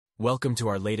Welcome to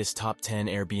our latest Top 10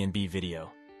 Airbnb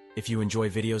video. If you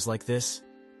enjoy videos like this,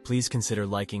 please consider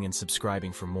liking and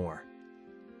subscribing for more.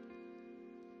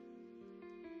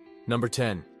 Number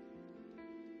 10.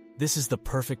 This is the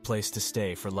perfect place to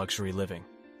stay for luxury living.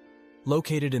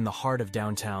 Located in the heart of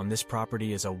downtown, this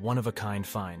property is a one-of-a-kind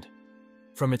find.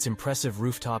 From its impressive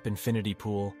rooftop infinity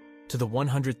pool to the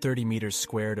 130 meters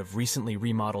squared of recently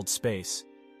remodeled space,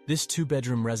 this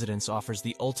two-bedroom residence offers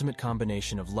the ultimate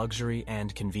combination of luxury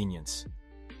and convenience.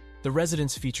 The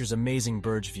residence features amazing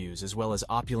Burj views as well as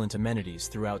opulent amenities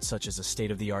throughout, such as a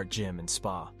state-of-the-art gym and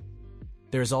spa.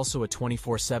 There is also a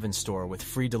 24/7 store with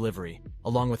free delivery,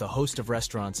 along with a host of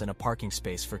restaurants and a parking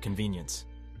space for convenience.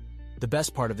 The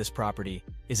best part of this property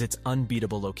is its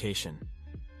unbeatable location.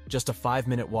 Just a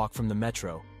 5-minute walk from the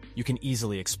metro, you can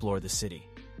easily explore the city.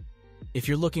 If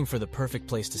you're looking for the perfect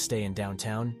place to stay in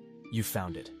downtown, you've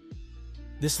found it.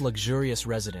 This luxurious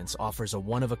residence offers a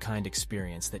one-of-a-kind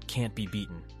experience that can't be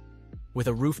beaten. With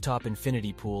a rooftop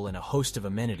infinity pool and a host of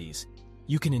amenities,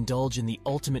 you can indulge in the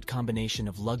ultimate combination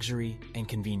of luxury and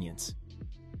convenience.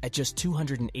 At just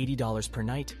 $280 per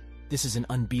night, this is an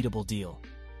unbeatable deal.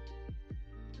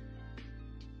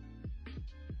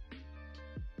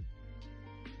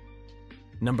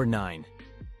 Number 9.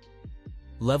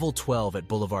 Level 12 at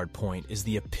Boulevard Point is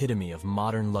the epitome of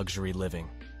modern luxury living.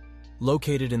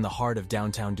 Located in the heart of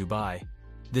downtown Dubai,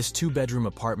 this two-bedroom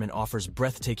apartment offers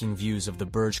breathtaking views of the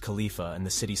Burj Khalifa and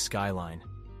the city's skyline.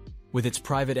 With its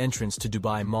private entrance to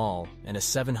Dubai Mall and a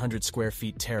 700 square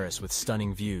feet terrace with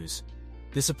stunning views,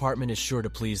 this apartment is sure to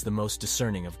please the most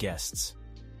discerning of guests.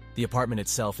 The apartment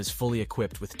itself is fully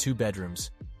equipped with 2 bedrooms,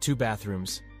 2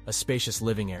 bathrooms, a spacious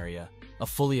living area, a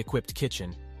fully equipped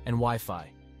kitchen, and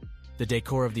Wi-Fi. The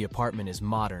decor of the apartment is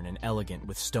modern and elegant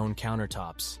with stone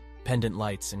countertops, pendant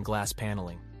lights, and glass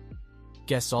paneling.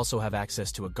 Guests also have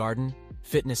access to a garden,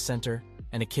 fitness center,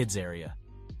 and a kids area.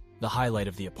 The highlight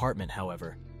of the apartment,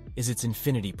 however, is its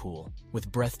infinity pool,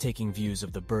 with breathtaking views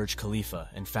of the Burj Khalifa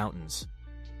and fountains.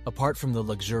 Apart from the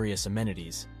luxurious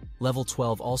amenities, Level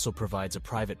 12 also provides a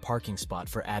private parking spot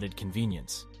for added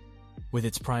convenience. With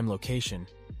its prime location,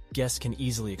 guests can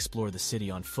easily explore the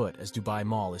city on foot, as Dubai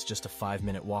Mall is just a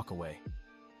 5-minute walk away.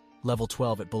 Level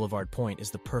 12 at Boulevard Point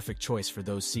is the perfect choice for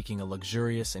those seeking a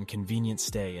luxurious and convenient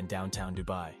stay in downtown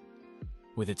Dubai.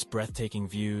 With its breathtaking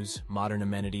views, modern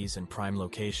amenities, and prime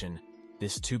location,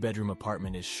 this 2-bedroom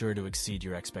apartment is sure to exceed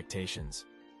your expectations.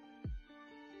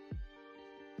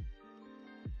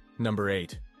 Number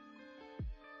 8.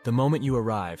 The moment you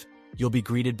arrive, you'll be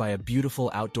greeted by a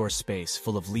beautiful outdoor space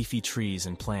full of leafy trees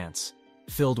and plants,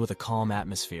 filled with a calm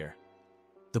atmosphere.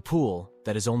 The pool,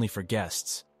 that is only for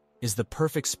guests, is the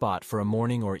perfect spot for a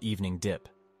morning or evening dip.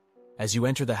 As you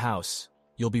enter the house,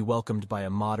 you'll be welcomed by a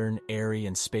modern, airy,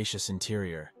 and spacious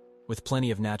interior, with plenty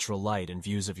of natural light and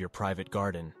views of your private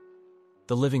garden.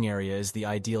 The living area is the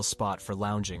ideal spot for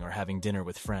lounging or having dinner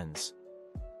with friends.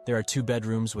 There are 2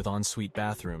 bedrooms with ensuite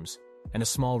bathrooms, and a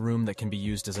small room that can be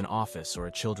used as an office or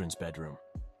a children's bedroom.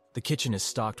 The kitchen is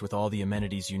stocked with all the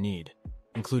amenities you need,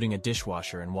 including a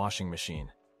dishwasher and washing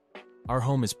machine. Our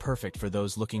home is perfect for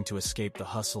those looking to escape the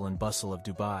hustle and bustle of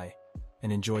Dubai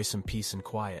and enjoy some peace and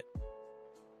quiet.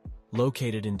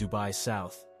 Located in Dubai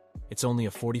South, it's only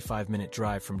a 45-minute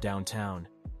drive from downtown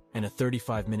and a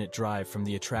 35-minute drive from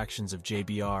the attractions of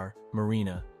JBR,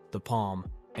 Marina, The Palm,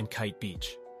 and Kite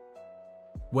Beach.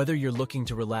 Whether you're looking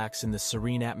to relax in the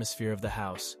serene atmosphere of the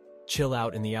house, chill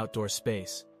out in the outdoor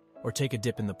space, or take a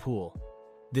dip in the pool,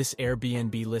 this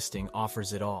Airbnb listing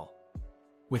offers it all.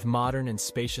 With modern and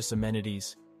spacious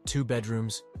amenities, 2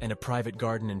 bedrooms, and a private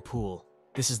garden and pool,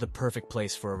 this is the perfect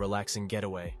place for a relaxing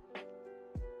getaway.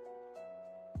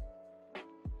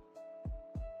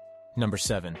 Number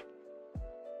 7.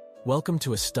 Welcome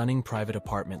to a stunning private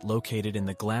apartment located in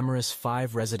the glamorous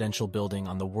 5-residential building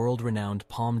on the world-renowned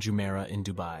Palm Jumeirah in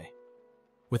Dubai.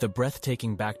 With a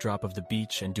breathtaking backdrop of the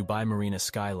beach and Dubai Marina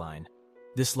skyline,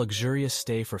 this luxurious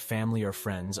stay for family or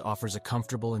friends offers a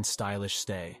comfortable and stylish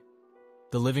stay.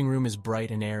 The living room is bright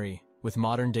and airy, with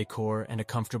modern decor and a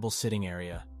comfortable sitting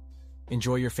area.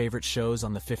 Enjoy your favorite shows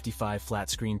on the 55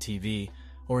 flat-screen TV,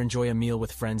 or enjoy a meal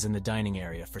with friends in the dining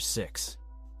area for 6.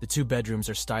 The 2 bedrooms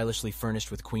are stylishly furnished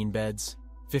with queen beds,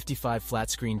 55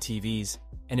 flat-screen TVs,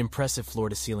 and impressive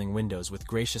floor-to-ceiling windows with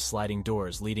gracious sliding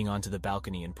doors leading onto the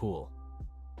balcony and pool.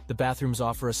 The bathrooms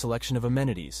offer a selection of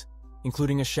amenities,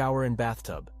 including a shower and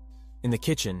bathtub. In the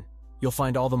kitchen, you'll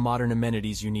find all the modern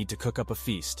amenities you need to cook up a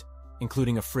feast,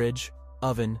 including a fridge,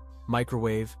 oven,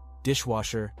 microwave,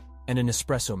 dishwasher, and an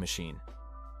espresso machine.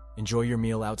 Enjoy your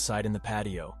meal outside in the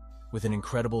patio, with an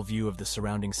incredible view of the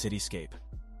surrounding cityscape,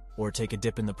 or take a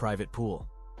dip in the private pool.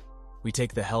 We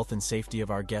take the health and safety of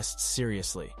our guests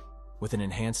seriously, with an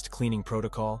enhanced cleaning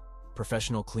protocol,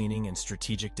 professional cleaning, and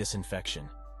strategic disinfection.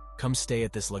 Come stay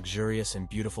at this luxurious and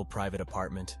beautiful private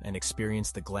apartment and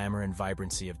experience the glamour and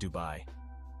vibrancy of Dubai.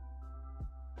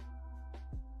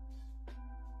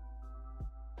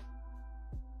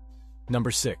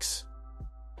 Number 6.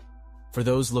 For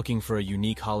those looking for a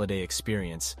unique holiday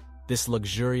experience, this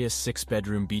luxurious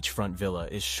 6-bedroom beachfront villa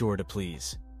is sure to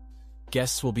please.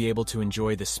 Guests will be able to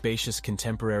enjoy the spacious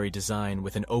contemporary design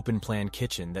with an open-plan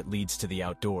kitchen that leads to the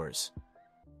outdoors.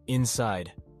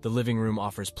 Inside, the living room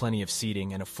offers plenty of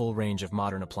seating and a full range of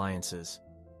modern appliances.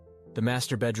 The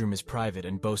master bedroom is private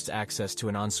and boasts access to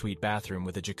an ensuite bathroom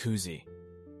with a jacuzzi.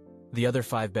 The other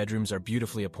 5 bedrooms are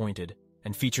beautifully appointed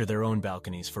and feature their own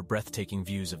balconies for breathtaking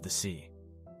views of the sea.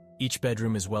 Each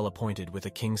bedroom is well appointed with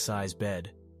a king-size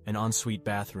bed, an ensuite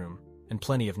bathroom, and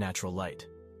plenty of natural light.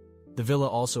 The villa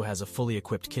also has a fully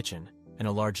equipped kitchen and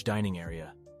a large dining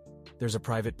area. There's a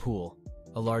private pool,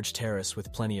 a large terrace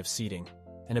with plenty of seating,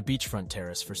 and a beachfront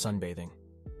terrace for sunbathing.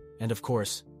 And of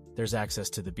course, there's access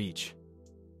to the beach.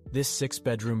 This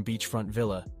 6-bedroom beachfront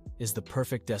villa is the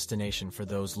perfect destination for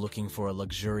those looking for a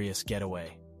luxurious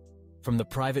getaway. From the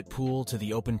private pool to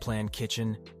the open-plan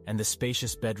kitchen and the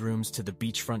spacious bedrooms to the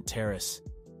beachfront terrace,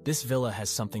 this villa has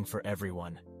something for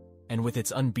everyone. And with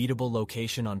its unbeatable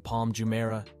location on Palm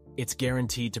Jumeirah, it's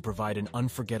guaranteed to provide an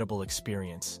unforgettable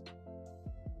experience.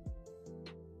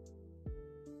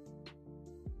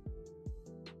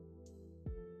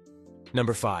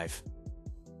 Number 5.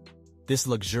 This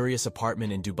luxurious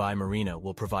apartment in Dubai Marina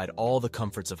will provide all the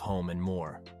comforts of home and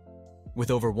more.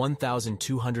 With over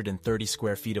 1,230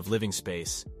 square feet of living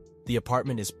space, the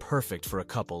apartment is perfect for a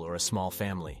couple or a small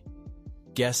family.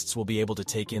 Guests will be able to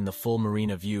take in the full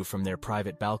marina view from their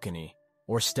private balcony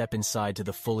or step inside to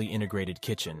the fully integrated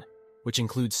kitchen, which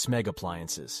includes Smeg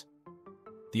appliances.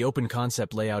 The open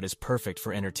concept layout is perfect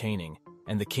for entertaining,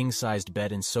 and the king-sized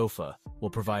bed and sofa will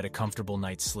provide a comfortable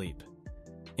night's sleep.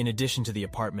 In addition to the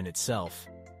apartment itself,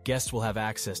 guests will have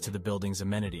access to the building's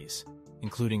amenities,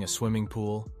 including a swimming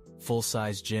pool,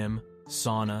 full-size gym,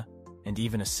 sauna, and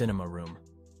even a cinema room.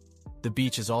 The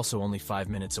beach is also only 5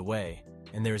 minutes away,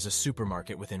 and there is a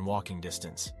supermarket within walking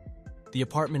distance. The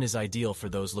apartment is ideal for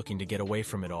those looking to get away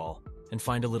from it all and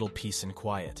find a little peace and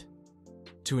quiet.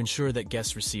 To ensure that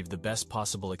guests receive the best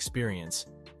possible experience,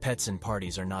 pets and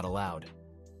parties are not allowed.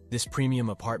 This premium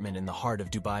apartment in the heart of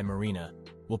Dubai Marina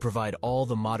will provide all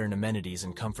the modern amenities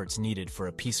and comforts needed for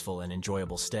a peaceful and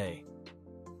enjoyable stay.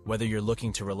 Whether you're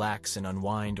looking to relax and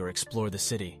unwind or explore the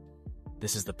city,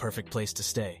 this is the perfect place to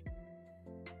stay.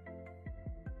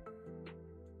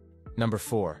 Number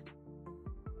 4.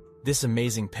 This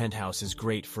amazing penthouse is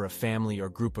great for a family or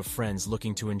group of friends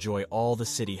looking to enjoy all the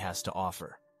city has to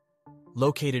offer.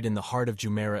 Located in the heart of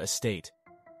Jumeirah Estate,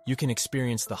 you can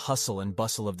experience the hustle and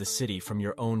bustle of the city from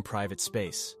your own private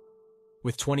space.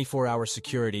 With 24-hour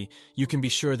security, you can be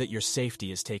sure that your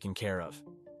safety is taken care of.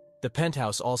 The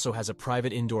penthouse also has a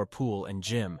private indoor pool and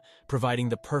gym, providing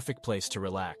the perfect place to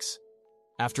relax.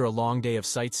 After a long day of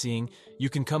sightseeing, you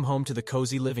can come home to the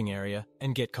cozy living area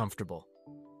and get comfortable.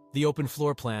 The open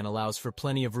floor plan allows for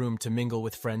plenty of room to mingle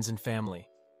with friends and family,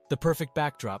 the perfect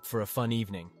backdrop for a fun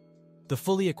evening. The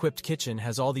fully equipped kitchen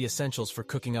has all the essentials for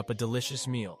cooking up a delicious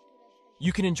meal.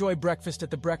 You can enjoy breakfast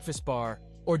at the breakfast bar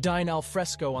or dine al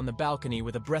fresco on the balcony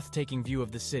with a breathtaking view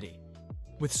of the city.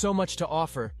 With so much to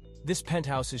offer, this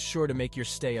penthouse is sure to make your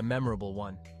stay a memorable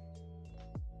one.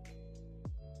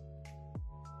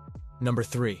 Number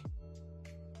 3.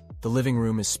 The living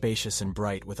room is spacious and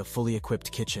bright with a fully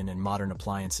equipped kitchen and modern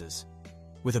appliances.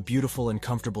 With a beautiful and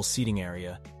comfortable seating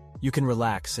area, you can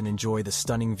relax and enjoy the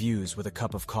stunning views with a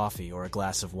cup of coffee or a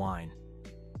glass of wine.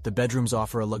 The bedrooms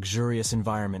offer a luxurious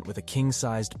environment with a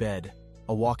king-sized bed,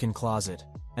 a walk-in closet,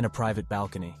 and a private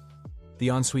balcony. The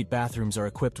ensuite bathrooms are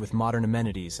equipped with modern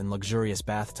amenities and luxurious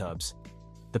bathtubs.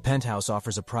 The penthouse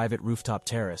offers a private rooftop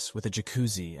terrace with a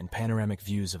jacuzzi and panoramic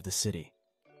views of the city.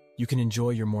 You can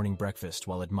enjoy your morning breakfast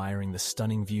while admiring the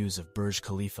stunning views of Burj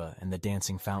Khalifa and the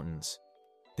dancing fountains.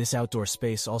 This outdoor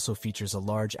space also features a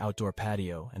large outdoor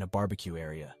patio and a barbecue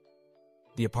area.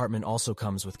 The apartment also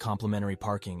comes with complimentary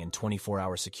parking and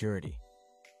 24-hour security.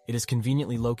 It is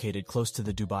conveniently located close to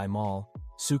the Dubai Mall,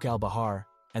 Souk Al Bahar,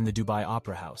 and the Dubai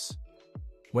Opera House.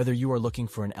 Whether you are looking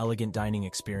for an elegant dining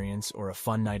experience or a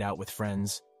fun night out with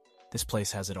friends, this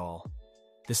place has it all.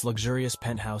 This luxurious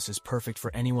penthouse is perfect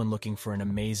for anyone looking for an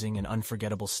amazing and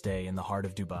unforgettable stay in the heart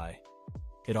of Dubai.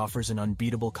 It offers an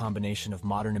unbeatable combination of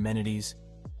modern amenities,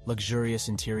 luxurious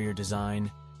interior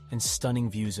design, and stunning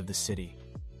views of the city.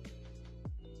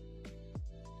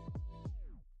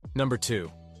 Number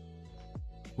 2.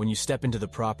 When you step into the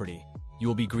property, you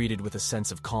will be greeted with a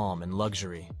sense of calm and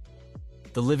luxury.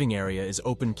 The living area is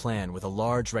open plan with a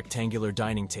large rectangular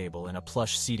dining table and a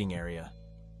plush seating area.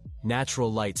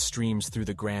 Natural light streams through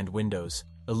the grand windows,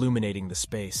 illuminating the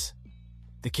space.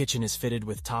 The kitchen is fitted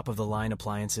with top-of-the-line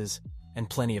appliances and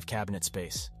plenty of cabinet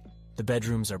space. The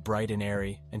bedrooms are bright and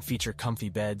airy and feature comfy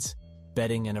beds,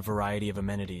 bedding, and a variety of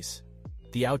amenities.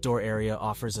 The outdoor area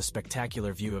offers a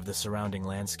spectacular view of the surrounding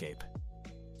landscape.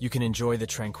 You can enjoy the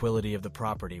tranquility of the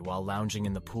property while lounging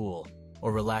in the pool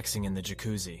or relaxing in the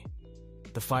jacuzzi.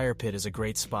 The fire pit is a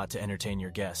great spot to entertain your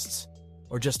guests,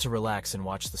 or just to relax and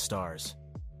watch the stars.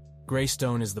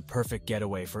 Greystone is the perfect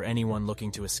getaway for anyone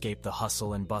looking to escape the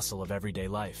hustle and bustle of everyday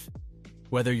life.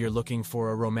 Whether you're looking for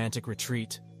a romantic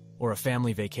retreat or a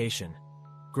family vacation,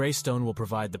 Greystone will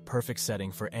provide the perfect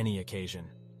setting for any occasion.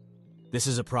 This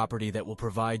is a property that will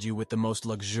provide you with the most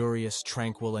luxurious,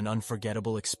 tranquil, and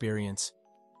unforgettable experience.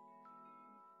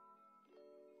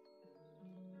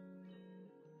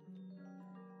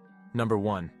 Number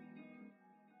 1.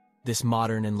 This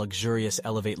modern and luxurious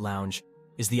Elevate Lounge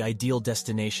is the ideal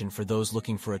destination for those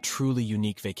looking for a truly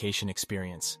unique vacation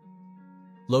experience.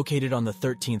 Located on the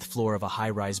 13th floor of a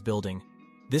high-rise building,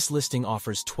 this listing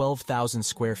offers 12,000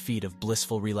 square feet of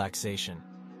blissful relaxation.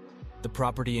 The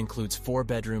property includes 4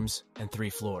 bedrooms and 3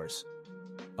 floors.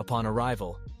 Upon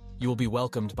arrival, you will be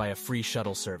welcomed by a free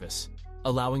shuttle service,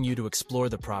 allowing you to explore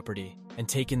the property and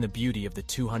take in the beauty of the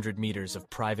 200 meters of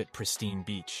private, pristine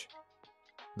beach.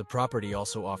 The property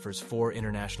also offers 4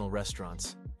 international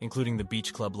restaurants, including the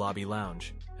Beach Club Lobby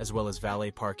Lounge, as well as valet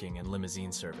parking and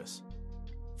limousine service.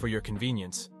 For your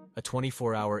convenience, a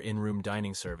 24-hour in-room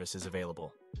dining service is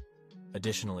available.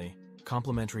 Additionally,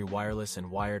 complimentary wireless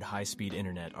and wired high-speed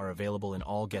internet are available in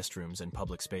all guest rooms and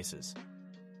public spaces.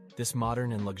 This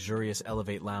modern and luxurious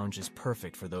Elevate Lounge is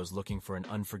perfect for those looking for an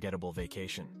unforgettable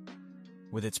vacation.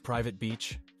 With its private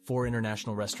beach, 4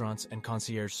 international restaurants, and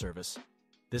concierge service,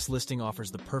 this listing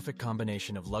offers the perfect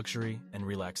combination of luxury and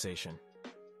relaxation.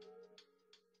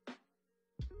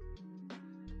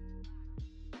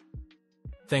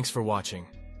 Thanks for watching.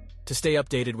 To stay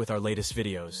updated with our latest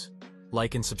videos,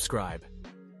 like and subscribe.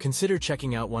 Consider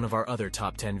checking out one of our other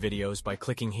top 10 videos by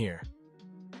clicking here.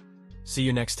 See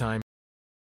you next time.